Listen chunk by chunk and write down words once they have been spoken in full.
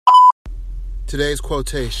Today's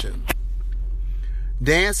quotation: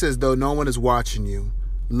 dance as though no one is watching you.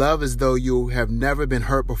 Love as though you have never been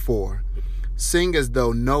hurt before. Sing as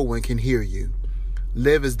though no one can hear you.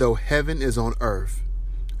 Live as though heaven is on earth.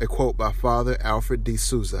 A quote by Father Alfred D.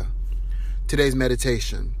 Souza. Today's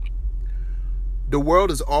meditation: the world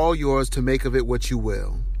is all yours to make of it what you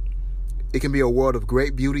will. It can be a world of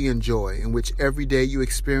great beauty and joy in which every day you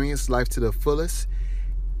experience life to the fullest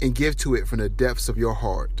and give to it from the depths of your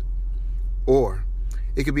heart. Or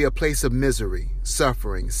it could be a place of misery,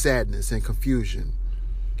 suffering, sadness, and confusion.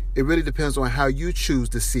 It really depends on how you choose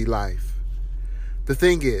to see life. The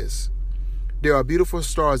thing is, there are beautiful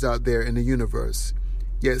stars out there in the universe,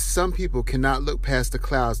 yet some people cannot look past the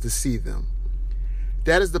clouds to see them.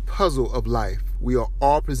 That is the puzzle of life we are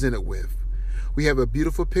all presented with. We have a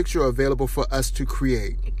beautiful picture available for us to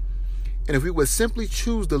create. And if we would simply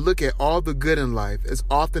choose to look at all the good in life as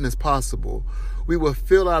often as possible, we will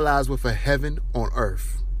fill our lives with a heaven on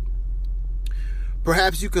earth.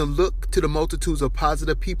 Perhaps you can look to the multitudes of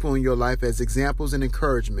positive people in your life as examples and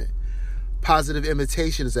encouragement. Positive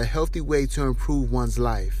imitation is a healthy way to improve one's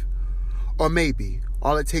life. Or maybe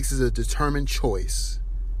all it takes is a determined choice.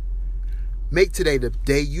 Make today the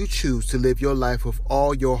day you choose to live your life with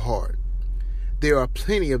all your heart. There are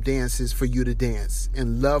plenty of dances for you to dance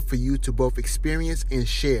and love for you to both experience and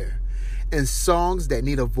share, and songs that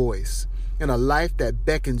need a voice, and a life that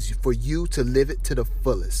beckons for you to live it to the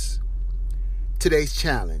fullest. Today's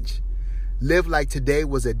challenge: live like today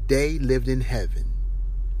was a day lived in heaven.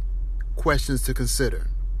 Questions to consider: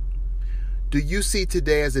 do you see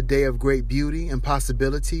today as a day of great beauty and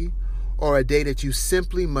possibility, or a day that you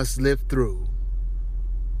simply must live through?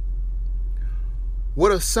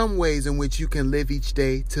 What are some ways in which you can live each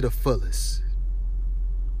day to the fullest?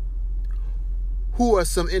 Who are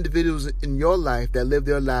some individuals in your life that live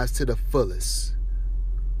their lives to the fullest?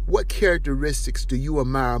 What characteristics do you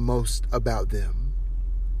admire most about them?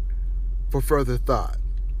 For further thought: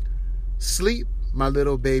 sleep, my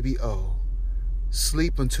little baby, oh.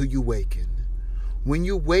 Sleep until you waken. When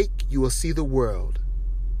you wake, you will see the world,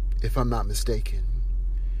 if I'm not mistaken.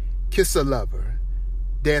 Kiss a lover,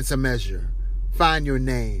 dance a measure, find your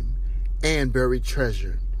name and buried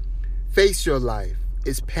treasure. Face your life,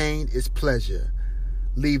 its pain, its pleasure.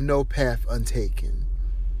 Leave no path untaken.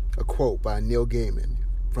 A quote by Neil Gaiman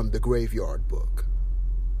from The Graveyard Book.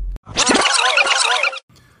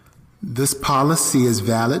 This policy is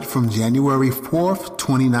valid from January 4th,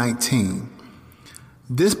 2019.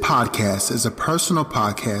 This podcast is a personal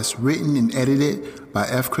podcast written and edited by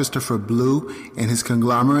F. Christopher Blue and his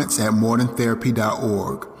conglomerates at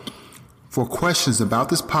moderntherapy.org. For questions about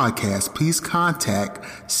this podcast, please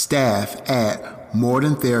contact staff at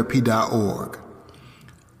moderntherapy.org.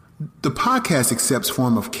 The podcast accepts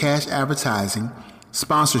form of cash advertising,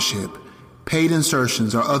 sponsorship, paid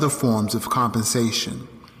insertions, or other forms of compensation.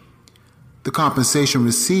 The compensation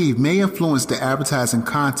received may influence the advertising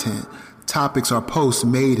content, topics, or posts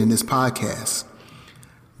made in this podcast.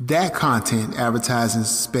 That content, advertising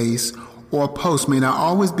space, or post may not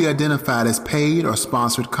always be identified as paid or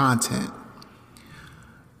sponsored content.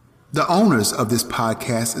 The owners of this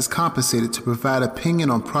podcast is compensated to provide opinion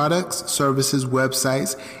on products, services,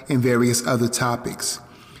 websites, and various other topics.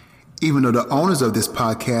 Even though the owners of this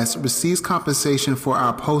podcast receives compensation for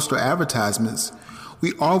our posts or advertisements,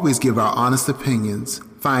 we always give our honest opinions,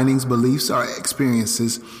 findings, beliefs, or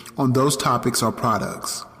experiences on those topics or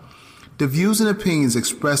products. The views and opinions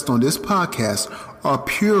expressed on this podcast are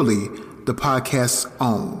purely the podcast's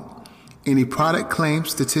own. Any product claim,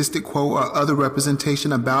 statistic, quote, or other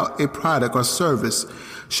representation about a product or service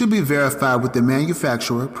should be verified with the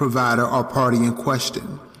manufacturer, provider, or party in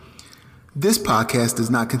question. This podcast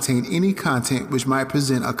does not contain any content which might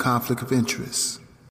present a conflict of interest.